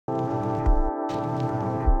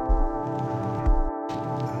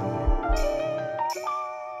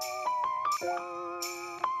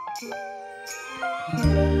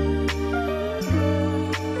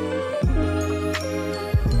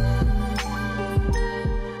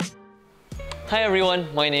Hi everyone,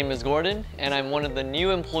 my name is Gordon and I'm one of the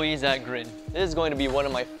new employees at Grid. This is going to be one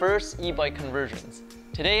of my first e-bike conversions.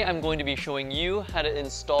 Today I'm going to be showing you how to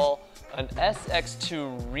install an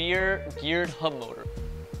SX2 rear geared hub motor.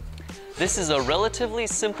 This is a relatively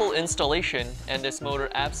simple installation and this motor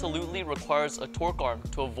absolutely requires a torque arm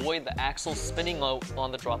to avoid the axle spinning out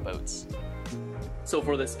on the dropouts. So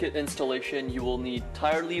for this kit installation you will need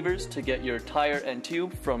tire levers to get your tire and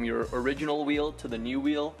tube from your original wheel to the new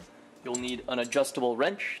wheel. You'll need an adjustable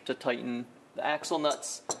wrench to tighten the axle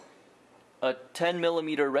nuts. A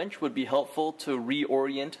 10mm wrench would be helpful to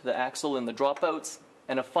reorient the axle in the dropouts,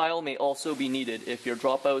 and a file may also be needed if your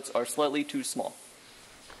dropouts are slightly too small.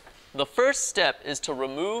 The first step is to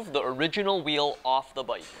remove the original wheel off the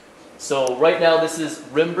bike. So right now this is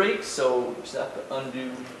rim brake, so you just have to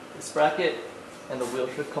undo this bracket and the wheel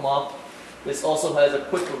should come off. This also has a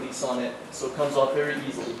quick release on it, so it comes off very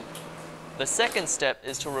easily. The second step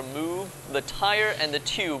is to remove the tire and the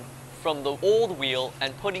tube from the old wheel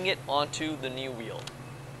and putting it onto the new wheel.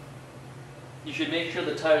 You should make sure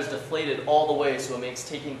the tire is deflated all the way so it makes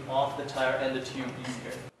taking off the tire and the tube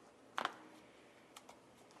easier.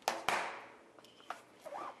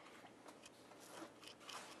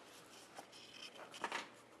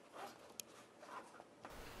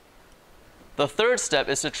 The third step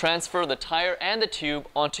is to transfer the tire and the tube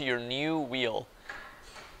onto your new wheel.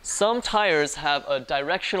 Some tires have a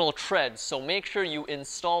directional tread, so make sure you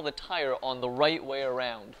install the tire on the right way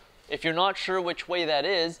around. If you're not sure which way that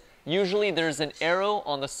is, usually there's an arrow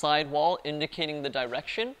on the sidewall indicating the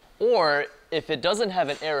direction, or if it doesn't have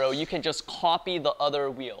an arrow, you can just copy the other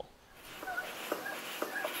wheel.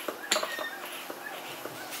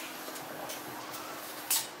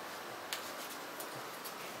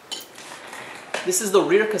 This is the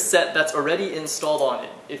rear cassette that's already installed on it.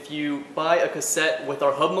 If you buy a cassette with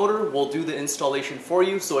our hub motor, we'll do the installation for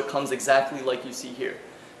you so it comes exactly like you see here.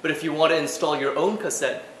 But if you want to install your own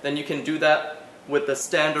cassette, then you can do that with the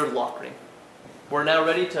standard lock ring. We're now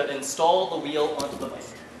ready to install the wheel onto the bike.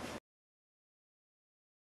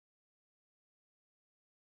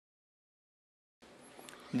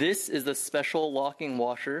 This is the special locking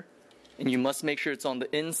washer, and you must make sure it's on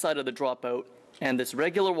the inside of the dropout. And this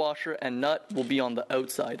regular washer and nut will be on the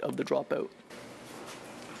outside of the dropout.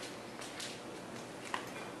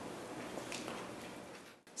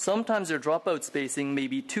 Sometimes your dropout spacing may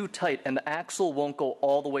be too tight and the axle won't go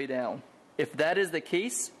all the way down. If that is the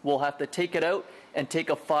case, we'll have to take it out and take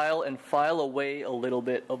a file and file away a little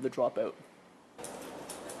bit of the dropout.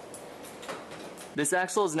 This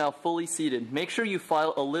axle is now fully seated. Make sure you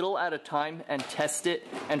file a little at a time and test it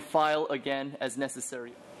and file again as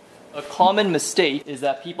necessary. A common mistake is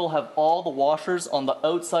that people have all the washers on the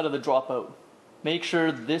outside of the dropout. Make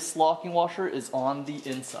sure this locking washer is on the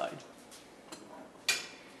inside.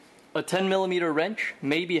 A 10mm wrench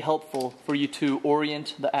may be helpful for you to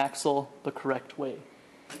orient the axle the correct way.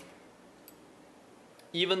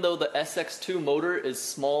 Even though the SX2 motor is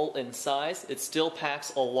small in size, it still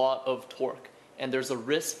packs a lot of torque, and there's a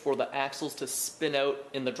risk for the axles to spin out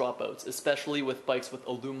in the dropouts, especially with bikes with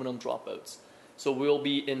aluminum dropouts. So we'll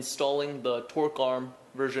be installing the torque arm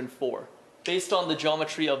version 4. Based on the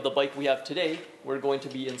geometry of the bike we have today, we're going to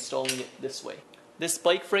be installing it this way. This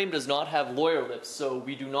bike frame does not have lawyer lips, so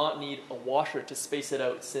we do not need a washer to space it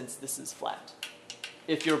out since this is flat.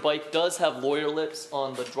 If your bike does have lawyer lips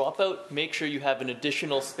on the dropout, make sure you have an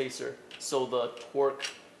additional spacer so the torque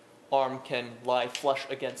arm can lie flush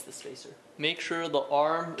against the spacer. Make sure the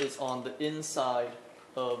arm is on the inside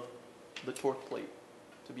of the torque plate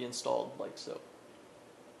to be installed like so.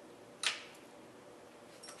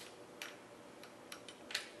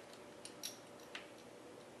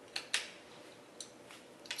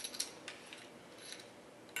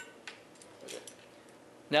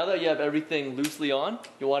 Now that you have everything loosely on,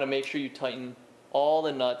 you want to make sure you tighten all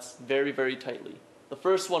the nuts very, very tightly. The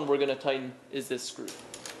first one we're going to tighten is this screw.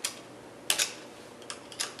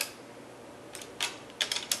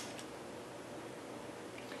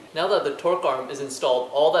 Now that the torque arm is installed,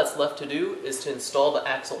 all that's left to do is to install the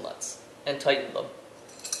axle nuts and tighten them.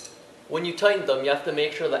 When you tighten them, you have to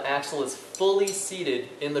make sure the axle is fully seated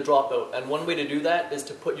in the dropout, and one way to do that is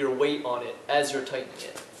to put your weight on it as you're tightening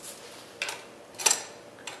it.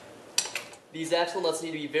 These axle nuts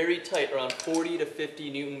need to be very tight, around 40 to 50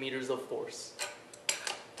 Newton meters of force.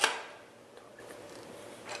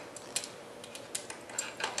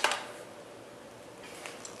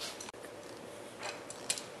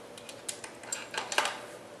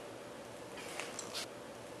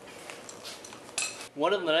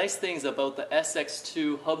 One of the nice things about the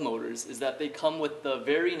SX2 hub motors is that they come with the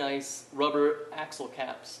very nice rubber axle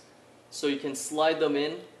caps. So you can slide them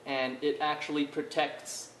in and it actually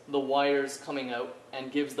protects the wires coming out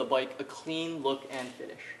and gives the bike a clean look and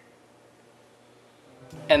finish.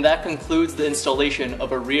 And that concludes the installation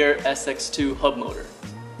of a rear SX2 hub motor.